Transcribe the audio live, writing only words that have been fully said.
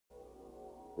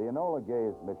The Enola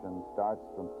Gay's mission starts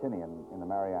from Tinian in the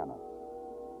Marianas.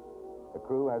 The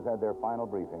crew has had their final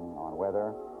briefing on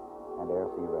weather and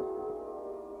air-sea rescue.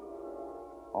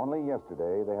 Only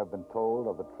yesterday they have been told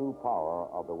of the true power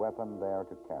of the weapon they are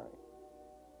to carry.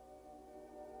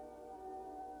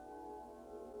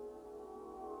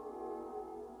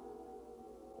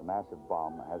 The massive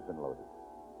bomb has been loaded.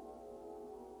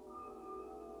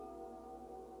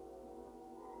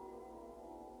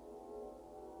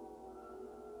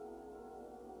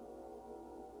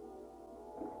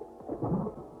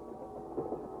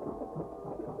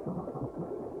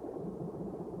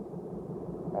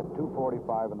 At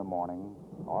 2:45 in the morning,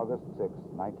 August 6,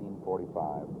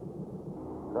 1945,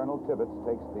 Colonel Tibbets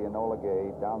takes the Enola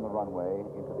Gay down the runway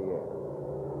into the air,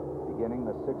 beginning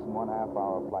the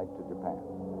 6.5-hour flight to Japan.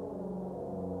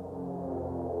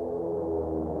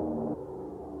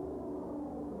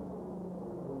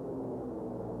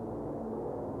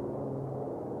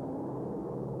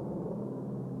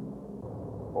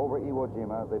 Over Iwo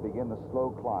Jima, they begin the slow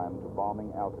climb to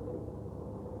bombing altitude.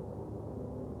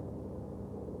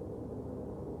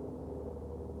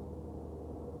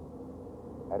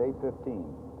 At 8:15,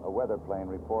 a weather plane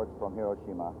reports from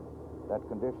Hiroshima that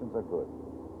conditions are good.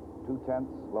 2/10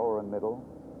 lower and middle,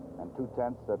 and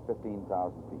 2/10 at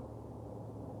 15,000 feet.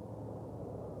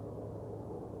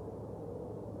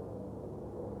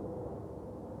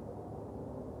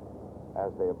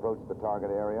 As they approach the target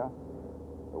area,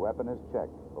 the weapon is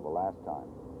checked for the last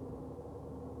time.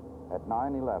 At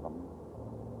 9:11,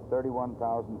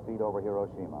 31,000 feet over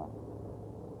Hiroshima,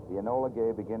 the Enola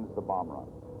Gay begins the bomb run.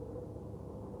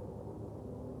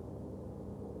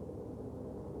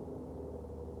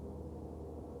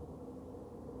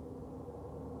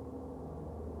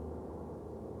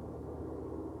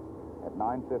 At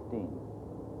 9:15,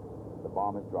 the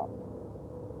bomb is dropped.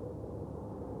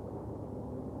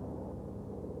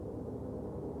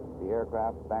 The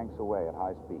aircraft banks away at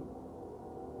high speed.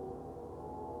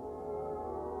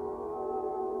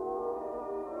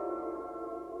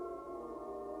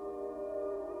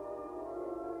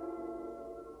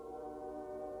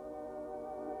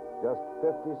 Just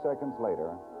 50 seconds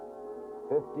later,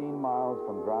 15 miles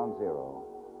from ground zero,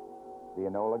 the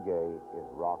Enola Gay is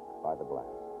rocked by the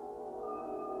blast.